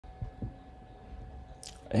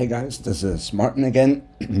Hey guys, this is Martin again.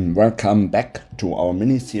 Welcome back to our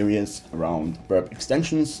mini-series around Burp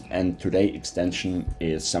extensions, and today's extension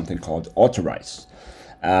is something called Autorize.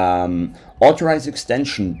 Autorize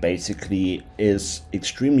extension basically is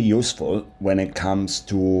extremely useful when it comes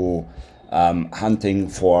to hunting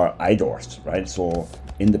for iDoors, right? So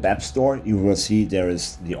in the Web Store you will see there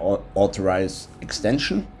is the Autorize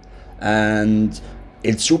extension, and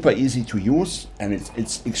it's super easy to use, and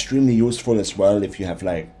it's extremely useful as well if you have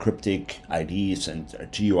like cryptic IDs and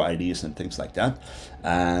geo IDs and things like that.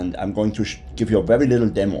 And I'm going to give you a very little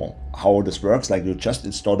demo how this works. Like, you just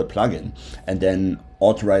install the plugin and then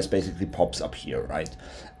Autorize basically pops up here, right?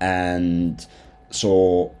 And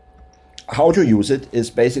so how to use it is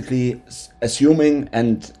basically assuming,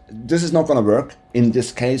 and this is not going to work in this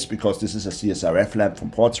case because this is a CSRF lab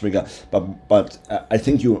from Portsrigger, but I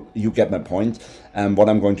think you get my point and what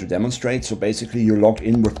I'm going to demonstrate. So basically you log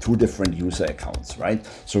in with two different user accounts, right?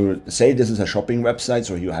 So say this is a shopping website,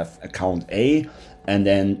 so you have account A and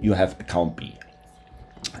then you have account B,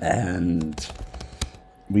 and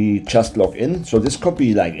we just log in. So this could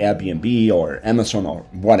be like Airbnb or Amazon or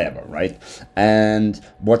whatever, right? And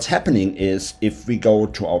what's happening is if we go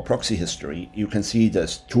to our proxy history, you can see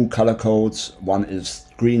there's two color codes. One is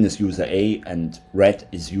green is user A and red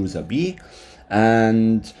is user B.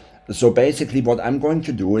 And so basically what I'm going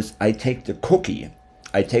to do is I take the cookie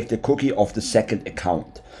of the second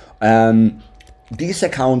account. These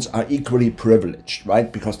accounts are equally privileged,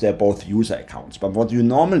 right? Because they're both user accounts. But what you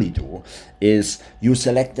normally do is you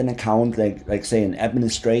select an account, like say an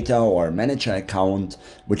administrator or manager account,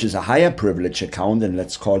 which is a higher privileged account, and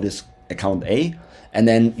let's call this account A. And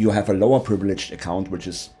then you have a lower privileged account, which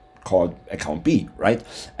is called account B, right?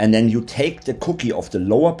 And then you take the cookie of the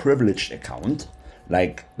lower privileged account,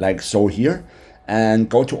 like so here, and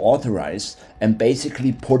go to Authorize and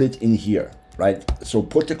basically put it in here, right? So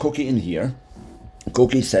put the cookie in here.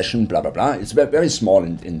 Cookie session, blah, blah, blah. It's very small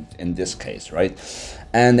in this case, right?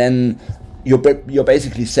 And then you're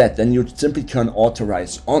basically set. Then you simply turn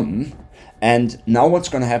Autorize on. And now what's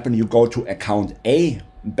going to happen, you go to account A,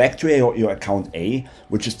 back to your account A,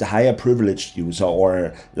 which is the higher privileged user,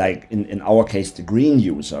 or like in our case, the green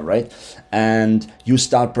user, right? And you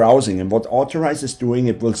start browsing. And what Autorize is doing,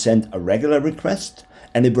 it will send a regular request,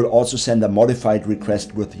 and it will also send a modified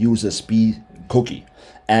request with user's B cookie.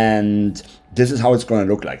 And this is how it's going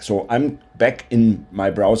to look like. So I'm back in my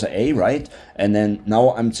browser A, right? And then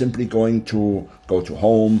now I'm simply going to go to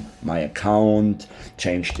home, my account,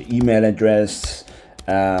 change the email address,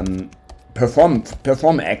 perform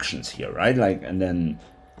actions here, right? Like, and then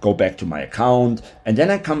go back to my account, and then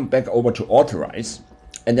I come back over to Authorize,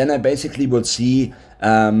 and then I basically will see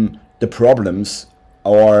the problems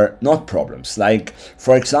or not problems. Like,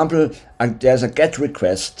 for example, there's a GET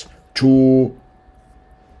request to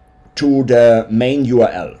the main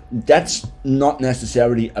URL. That's not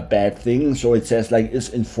necessarily a bad thing. So it says like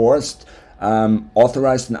is enforced,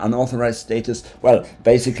 authorized and unauthorized status. Well,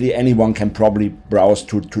 basically anyone can probably browse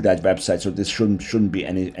to that website, so this shouldn't be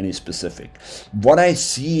any specific. What I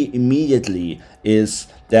see immediately is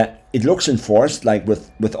that it looks enforced, like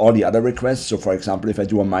with all the other requests. So for example, if I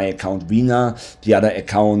do on my account Vina, the other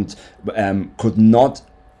account could not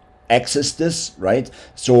access this, right?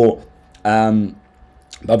 So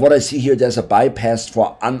but what I see here, there's a bypass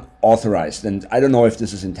for unauthorized, and I don't know if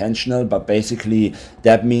this is intentional, but basically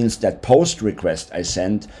that means that post request I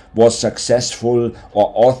sent was successful,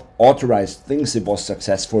 or authorized thinks it was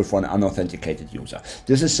successful for an unauthenticated user.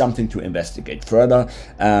 This is something to investigate further.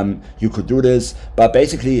 You could do this, but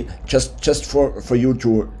basically just for you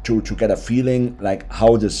to get a feeling like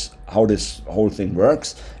how this whole thing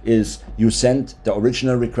works is you send the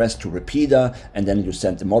original request to repeater, and then you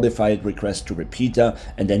send the modified request to repeater,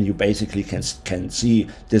 and then you basically can see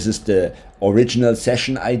this is the original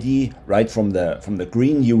session ID, right, from the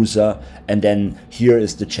green user, and then here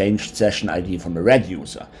is the changed session ID from the red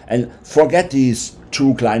user. And forget these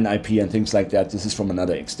true client IP and things like that. This is from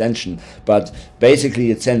another extension, but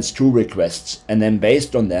basically it sends two requests, and then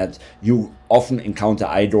based on that you often encounter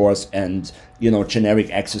iDoors and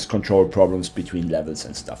generic access control problems between levels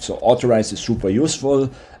and stuff. So Autorize is super useful,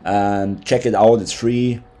 and check it out, it's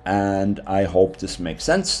free, and I hope this makes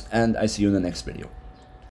sense, and I see you in the next video.